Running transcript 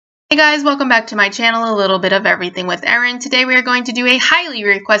Hey guys, welcome back to my channel, A Little Bit of Everything with Erin. Today we are going to do a highly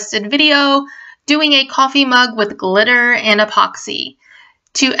requested video doing a coffee mug with glitter and epoxy.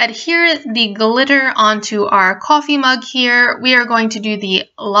 To adhere the glitter onto our coffee mug here, we are going to do the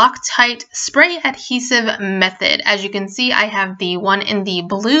Loctite spray adhesive method. As you can see, I have the one in the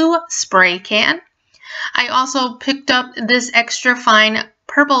blue spray can. I also picked up this extra fine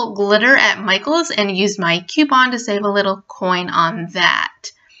purple glitter at Michael's and used my coupon to save a little coin on that.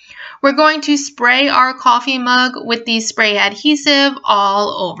 We're going to spray our coffee mug with the spray adhesive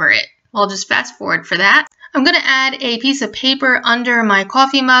all over it. I'll just fast forward for that. I'm going to add a piece of paper under my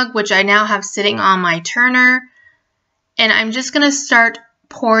coffee mug, which I now have sitting on my turner. And I'm just going to start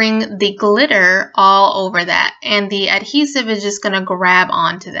pouring the glitter all over that. And the adhesive is just going to grab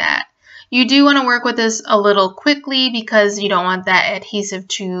onto that. You do want to work with this a little quickly because you don't want that adhesive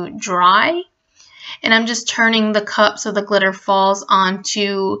to dry. And I'm just turning the cup so the glitter falls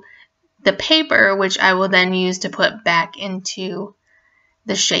onto the paper, which I will then use to put back into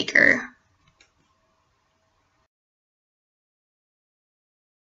the shaker.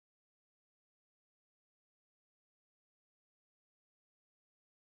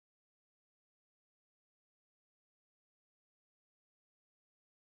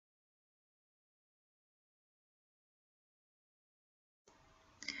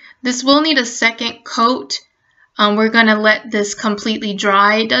 This will need a second coat. We're going to let this completely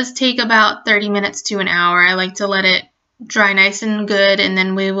dry. It does take about 30 minutes to an hour. I like to let it dry nice and good, and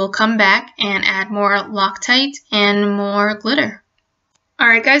then we will come back and add more Loctite and more glitter.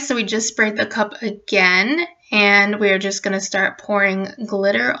 Alright guys, so we just sprayed the cup again, and we're just going to start pouring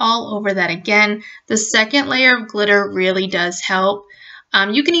glitter all over that again. The second layer of glitter really does help.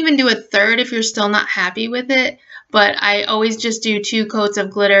 You can even do a third if you're still not happy with it, but I always just do 2 coats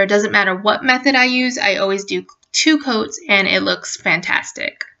of glitter. It doesn't matter what method I use, I always do 2 coats and it looks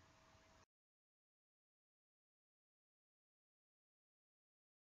fantastic.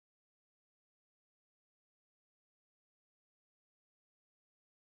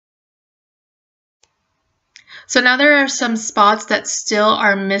 So now there are some spots that still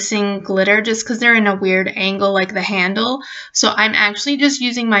are missing glitter just because they're in a weird angle like the handle. So I'm actually just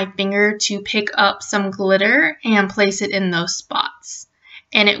using my finger to pick up some glitter and place it in those spots.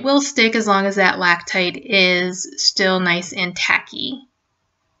 And it will stick as long as that Loctite is still nice and tacky.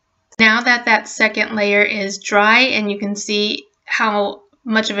 Now that that second layer is dry and you can see how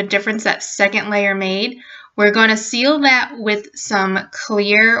much of a difference that second layer made, we're going to seal that with some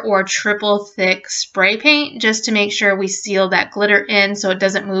clear or triple thick spray paint just to make sure we seal that glitter in so it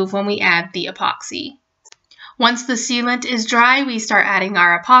doesn't move when we add the epoxy. Once the sealant is dry, we start adding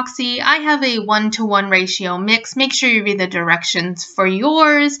our epoxy. I have a 1-to-1 ratio mix. Make sure you read the directions for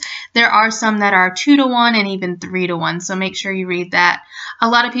yours. There are some that are 2-to-1 and even 3-to-1, so make sure you read that. A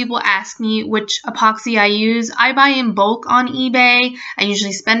lot of people ask me which epoxy I use. I buy in bulk on eBay. I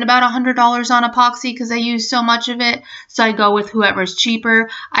usually spend about $100 on epoxy because I use so much of it, so I go with whoever's cheaper.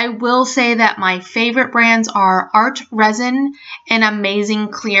 I will say that my favorite brands are Art Resin and Amazing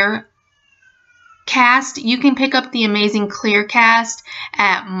Clear Cast. You can pick up the Amazing Clear Cast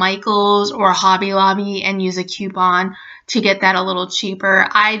at Michael's or Hobby Lobby and use a coupon to get that a little cheaper.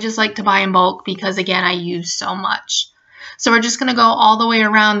 I just like to buy in bulk because, again, I use so much. So we're just going to go all the way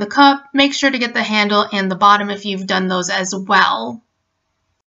around the cup. Make sure to get the handle and the bottom if you've done those as well.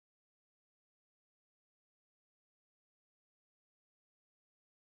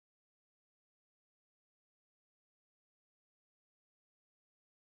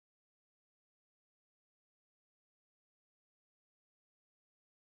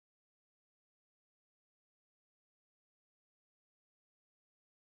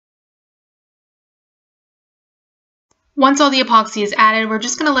 Once all the epoxy is added, we're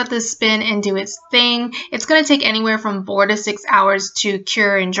just going to let this spin and do its thing. It's going to take anywhere from 4 to 6 hours to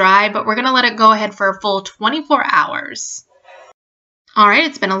cure and dry, but we're going to let it go ahead for a full 24 hours. Alright,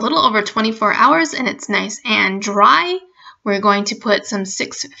 it's been a little over 24 hours and it's nice and dry. We're going to put some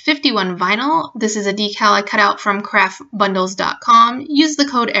 651 vinyl. This is a decal I cut out from craftbundles.com. Use the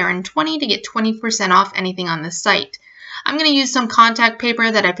code Erin20 to get 20% off anything on the site. I'm going to use some contact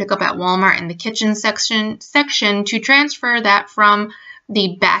paper that I pick up at Walmart in the kitchen section to transfer that from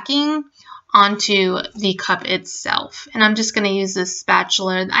the backing onto the cup itself. And I'm just going to use this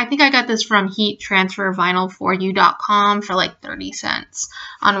spatula. I think I got this from heattransfervinyl4u.com for like 30 cents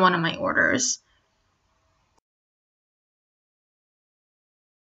on one of my orders.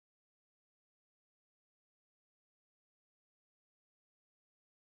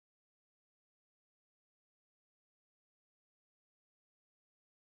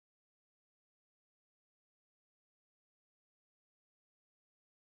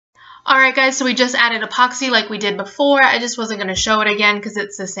 Alright guys, so we just added epoxy like we did before. I just wasn't going to show it again because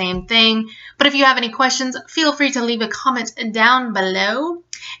it's the same thing. But if you have any questions, feel free to leave a comment down below.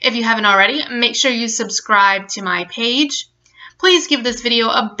 If you haven't already, make sure you subscribe to my page. Please give this video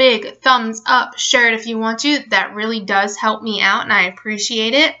a big thumbs up. Share it if you want to. That really does help me out and I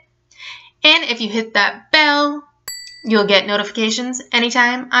appreciate it. And if you hit that bell, you'll get notifications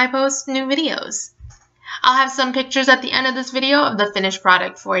anytime I post new videos. I'll have some pictures at the end of this video of the finished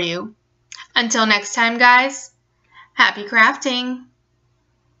product for you. Until next time, guys, happy crafting!